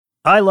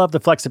I love the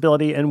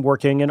flexibility in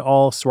working in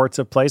all sorts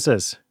of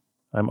places.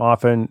 I'm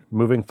often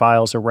moving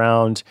files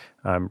around,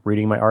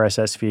 reading my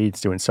RSS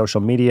feeds, doing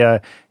social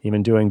media,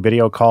 even doing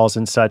video calls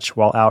and such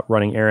while out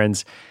running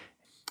errands.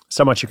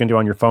 So much you can do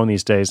on your phone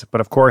these days.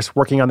 But of course,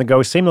 working on the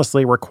go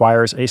seamlessly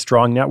requires a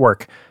strong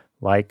network,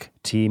 like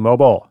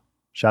T-Mobile.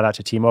 Shout out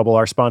to T-Mobile,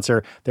 our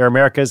sponsor. They're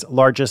America's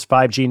largest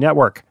 5G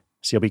network,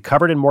 so you'll be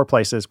covered in more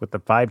places with the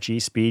 5G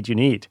speed you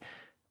need.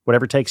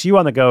 Whatever takes you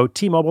on the go,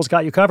 T-Mobile's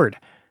got you covered.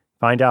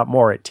 Find out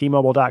more at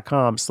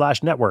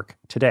T-Mobile.com/network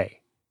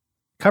today.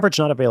 Coverage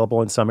not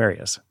available in some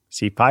areas.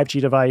 See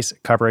 5G device,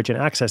 coverage, and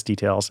access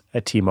details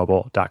at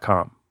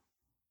T-Mobile.com.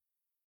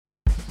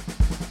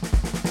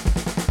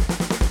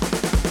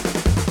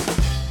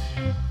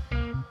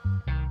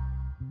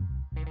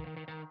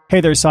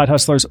 Hey there, Side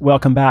Hustlers.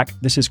 Welcome back.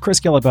 This is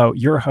Chris Guillebeau,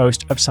 your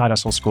host of Side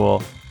Hustle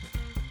School.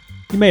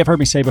 You may have heard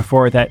me say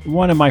before that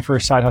one of my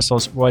first side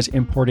hustles was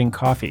importing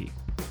coffee.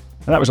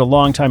 Now, that was a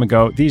long time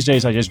ago. These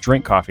days, I just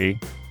drink coffee.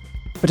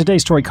 But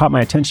today's story caught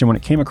my attention when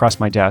it came across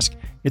my desk.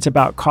 It's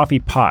about coffee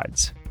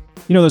pods.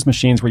 You know those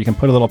machines where you can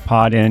put a little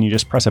pod in, you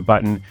just press a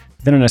button,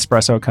 then an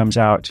espresso comes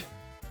out.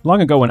 Long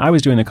ago when I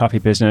was doing the coffee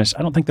business,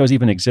 I don't think those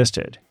even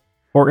existed.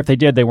 Or if they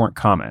did, they weren't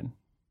common.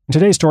 And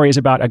today's story is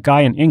about a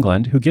guy in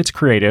England who gets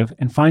creative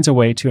and finds a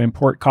way to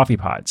import coffee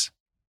pods.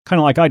 Kind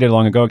of like I did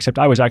long ago, except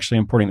I was actually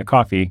importing the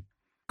coffee.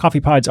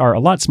 Coffee pods are a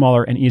lot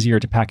smaller and easier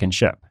to pack and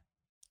ship.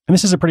 And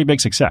this is a pretty big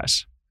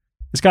success.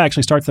 This guy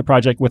actually starts the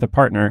project with a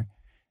partner,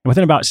 and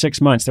within about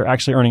 6 months, they're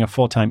actually earning a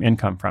full-time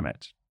income from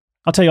it.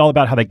 I'll tell you all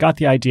about how they got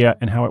the idea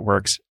and how it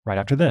works right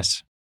after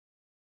this.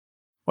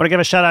 I want to give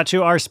a shout out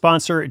to our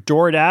sponsor,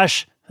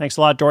 DoorDash. Thanks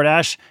a lot,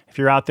 DoorDash. If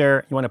you're out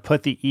there, you want to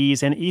put the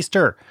E's in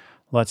Easter.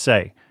 Let's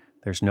say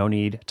there's no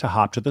need to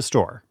hop to the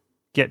store.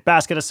 Get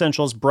basket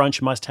essentials,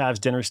 brunch must-haves,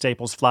 dinner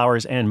staples,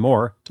 flowers, and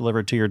more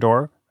delivered to your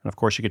door. And of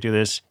course, you could do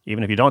this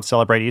even if you don't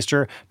celebrate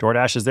Easter.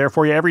 DoorDash is there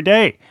for you every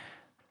day.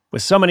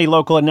 With so many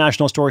local and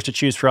national stores to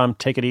choose from,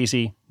 take it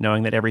easy,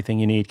 knowing that everything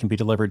you need can be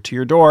delivered to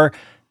your door.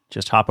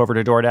 Just hop over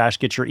to DoorDash,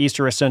 get your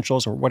Easter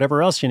essentials or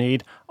whatever else you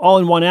need, all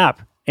in one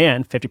app.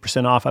 And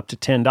 50% off up to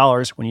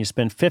 $10 when you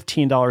spend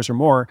 $15 or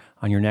more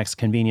on your next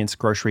convenience,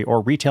 grocery,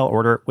 or retail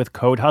order with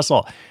code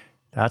HUSTLE.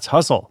 That's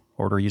HUSTLE.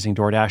 Order using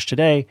DoorDash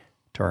today.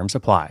 Terms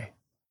apply.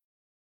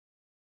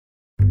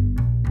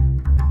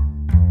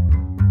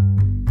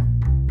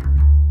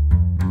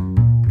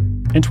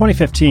 In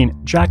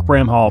 2015, Jack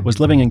Bramhall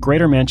was living in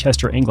Greater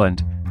Manchester,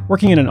 England,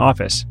 working in an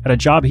office at a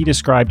job he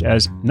described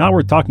as not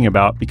worth talking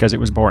about because it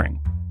was boring.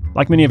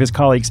 Like many of his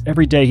colleagues,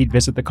 every day he'd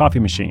visit the coffee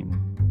machine,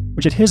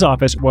 which at his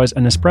office was a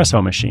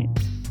Nespresso machine,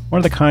 one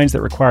of the kinds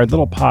that required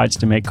little pods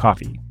to make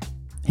coffee.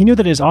 He knew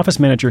that his office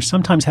manager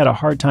sometimes had a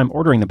hard time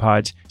ordering the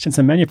pods since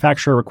the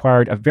manufacturer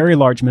required a very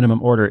large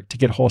minimum order to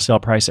get wholesale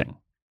pricing.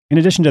 In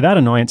addition to that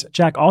annoyance,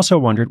 Jack also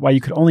wondered why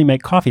you could only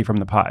make coffee from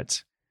the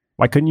pods.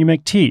 Why couldn't you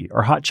make tea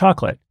or hot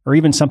chocolate or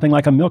even something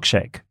like a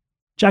milkshake?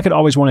 Jack had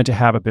always wanted to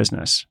have a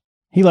business.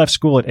 He left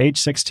school at age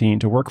 16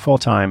 to work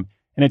full-time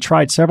and had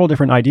tried several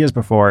different ideas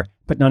before,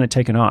 but none had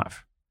taken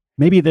off.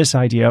 Maybe this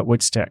idea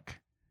would stick.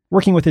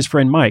 Working with his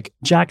friend Mike,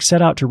 Jack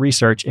set out to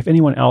research if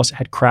anyone else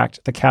had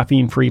cracked the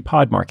caffeine-free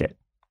pod market.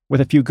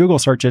 With a few Google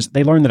searches,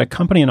 they learned that a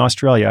company in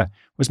Australia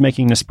was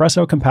making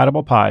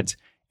Nespresso-compatible pods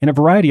in a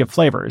variety of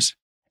flavors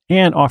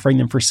and offering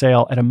them for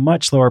sale at a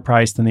much lower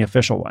price than the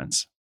official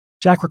ones.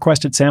 Jack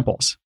requested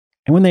samples,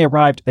 and when they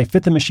arrived, they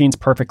fit the machines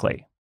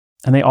perfectly,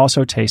 and they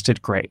also tasted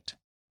great.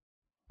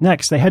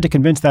 Next, they had to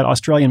convince that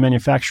Australian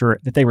manufacturer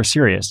that they were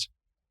serious,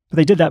 but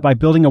they did that by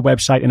building a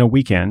website in a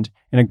weekend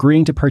and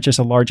agreeing to purchase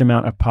a large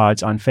amount of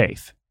pods on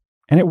faith.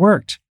 And it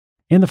worked.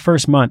 In the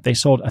first month, they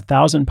sold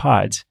 1,000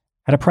 pods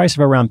at a price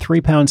of around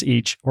 £3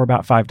 each, or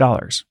about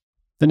 $5.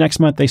 The next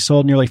month, they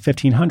sold nearly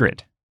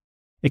 1,500.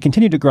 It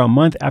continued to grow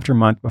month after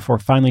month before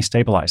finally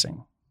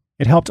stabilizing.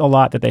 It helped a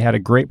lot that they had a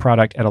great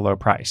product at a low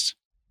price.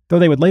 Though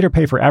they would later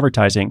pay for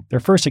advertising, their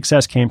first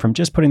success came from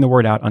just putting the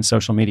word out on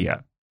social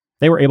media.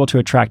 They were able to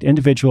attract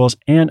individuals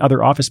and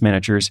other office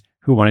managers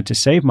who wanted to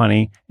save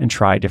money and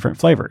try different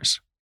flavors.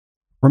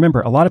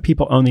 Remember, a lot of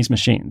people own these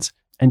machines,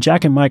 and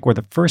Jack and Mike were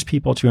the first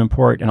people to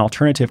import an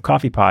alternative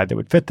coffee pod that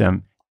would fit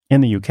them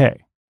in the UK.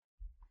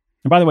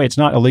 And by the way, it's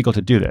not illegal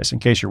to do this, in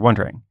case you're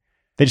wondering.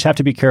 They just have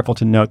to be careful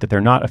to note that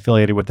they're not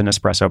affiliated with the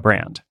Nespresso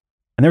brand.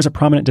 And there's a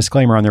prominent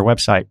disclaimer on their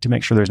website to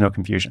make sure there's no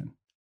confusion.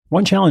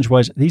 One challenge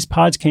was these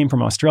pods came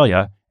from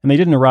Australia, and they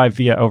didn't arrive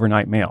via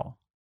overnight mail.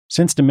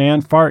 Since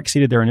demand far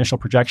exceeded their initial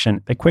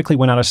projection, they quickly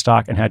went out of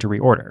stock and had to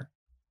reorder.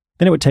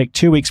 Then it would take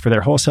 2 weeks for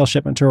their wholesale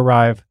shipment to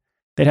arrive.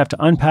 They'd have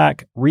to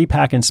unpack,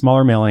 repack in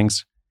smaller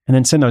mailings, and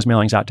then send those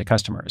mailings out to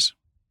customers.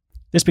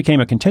 This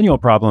became a continual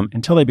problem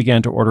until they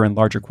began to order in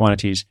larger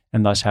quantities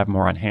and thus have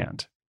more on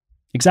hand.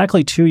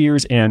 Exactly 2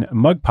 years in,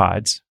 Mug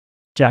Pods,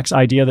 Jack's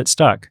idea that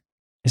stuck,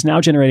 is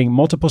now generating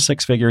multiple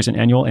six figures in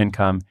annual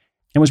income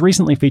and was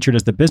recently featured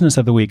as the business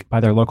of the week by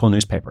their local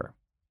newspaper.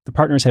 The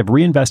partners have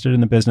reinvested in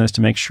the business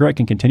to make sure it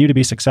can continue to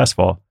be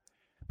successful,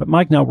 but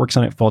Mike now works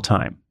on it full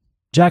time.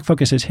 Jack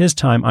focuses his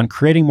time on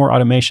creating more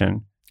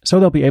automation so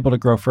they'll be able to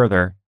grow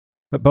further,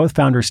 but both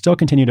founders still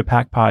continue to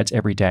pack pods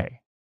every day.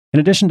 In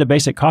addition to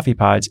basic coffee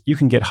pods, you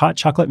can get hot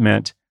chocolate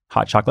mint,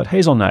 hot chocolate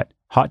hazelnut,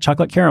 hot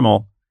chocolate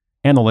caramel,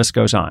 and the list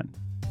goes on.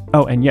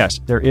 Oh, and yes,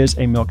 there is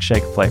a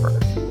milkshake flavor.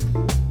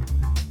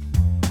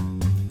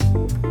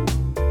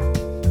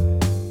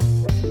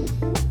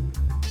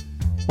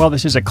 Well,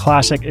 this is a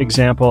classic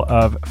example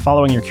of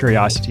following your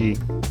curiosity,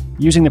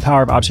 using the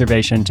power of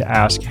observation to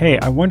ask, hey,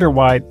 I wonder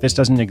why this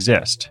doesn't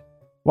exist.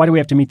 Why do we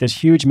have to meet this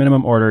huge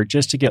minimum order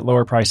just to get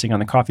lower pricing on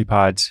the coffee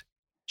pods?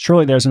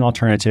 Surely there's an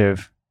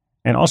alternative.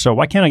 And also,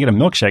 why can't I get a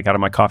milkshake out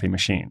of my coffee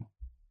machine?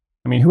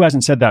 I mean, who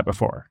hasn't said that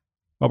before?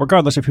 Well,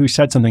 regardless of who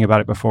said something about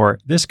it before,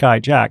 this guy,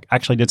 Jack,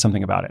 actually did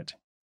something about it.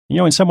 You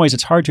know, in some ways,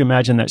 it's hard to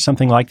imagine that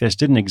something like this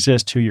didn't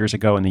exist 2 years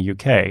ago in the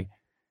UK.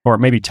 Or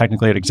maybe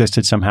technically it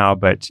existed somehow,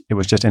 but it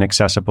was just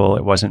inaccessible.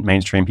 It wasn't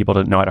mainstream. People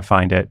didn't know how to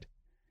find it.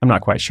 I'm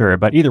not quite sure.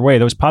 But either way,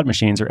 those pod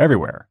machines are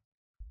everywhere.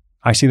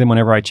 I see them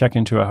whenever I check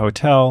into a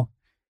hotel.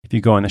 If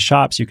you go in the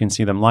shops, you can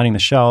see them lining the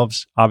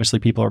shelves. Obviously,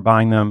 people are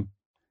buying them.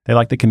 They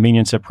like the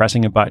convenience of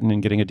pressing a button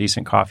and getting a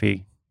decent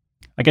coffee.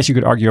 I guess you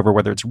could argue over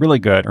whether it's really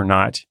good or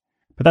not,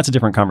 but that's a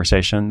different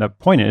conversation. The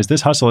point is,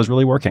 this hustle is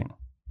really working.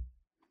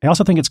 I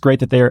also think it's great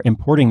that they are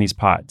importing these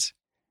pods,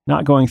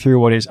 not going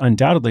through what is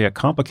undoubtedly a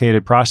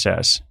complicated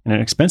process and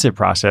an expensive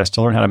process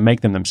to learn how to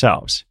make them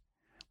themselves.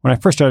 When I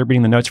first started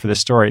reading the notes for this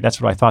story, that's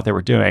what I thought they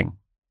were doing,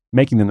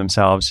 making them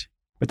themselves.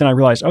 But then I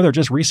realized, oh, they're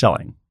just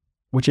reselling,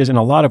 which is in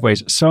a lot of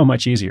ways so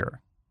much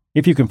easier.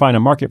 If you can find a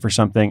market for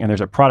something and there's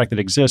a product that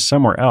exists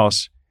somewhere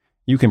else,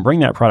 you can bring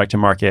that product to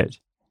market.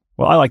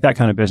 Well, I like that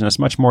kind of business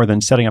much more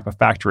than setting up a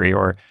factory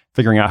or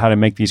figuring out how to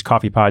make these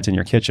coffee pods in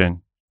your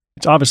kitchen.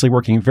 It's obviously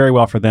working very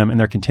well for them, and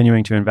they're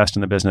continuing to invest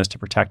in the business to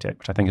protect it,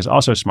 which I think is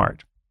also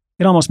smart.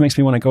 It almost makes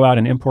me want to go out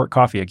and import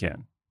coffee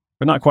again.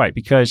 But not quite,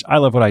 because I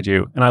love what I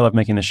do, and I love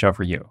making this show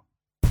for you.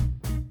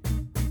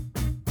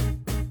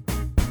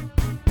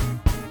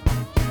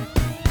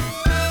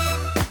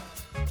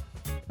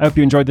 I hope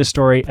you enjoyed this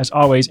story. As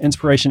always,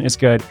 inspiration is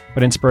good,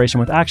 but inspiration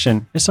with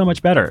action is so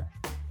much better.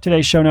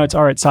 Today's show notes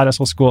are at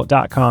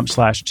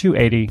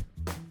sidehustleschool.com/280.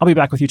 I'll be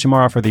back with you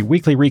tomorrow for the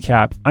weekly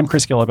recap. I'm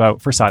Chris Guillebeau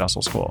for Side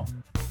Hustle School.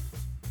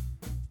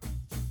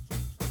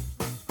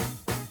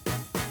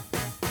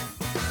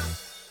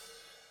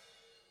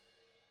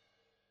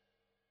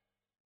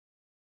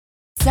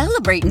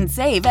 Celebrate and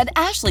save at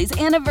Ashley's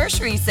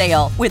Anniversary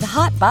Sale. With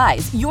Hot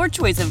Buys, your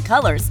choice of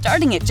colors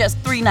starting at just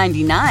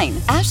 $3.99.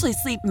 Ashley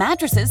Sleep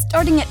mattresses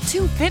starting at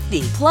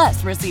 $2.50.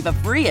 Plus, receive a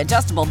free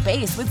adjustable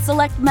base with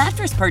select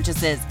mattress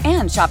purchases.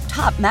 And shop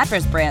top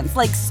mattress brands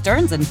like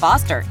Stearns &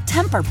 Foster,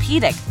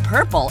 Tempur-Pedic,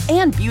 Purple,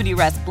 and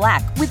Beautyrest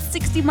Black with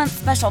 60-month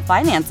special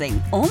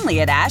financing. Only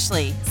at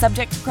Ashley.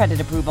 Subject to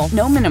credit approval.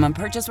 No minimum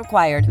purchase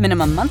required.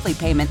 Minimum monthly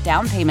payment,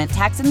 down payment,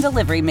 tax, and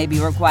delivery may be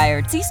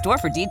required. See store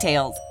for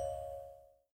details.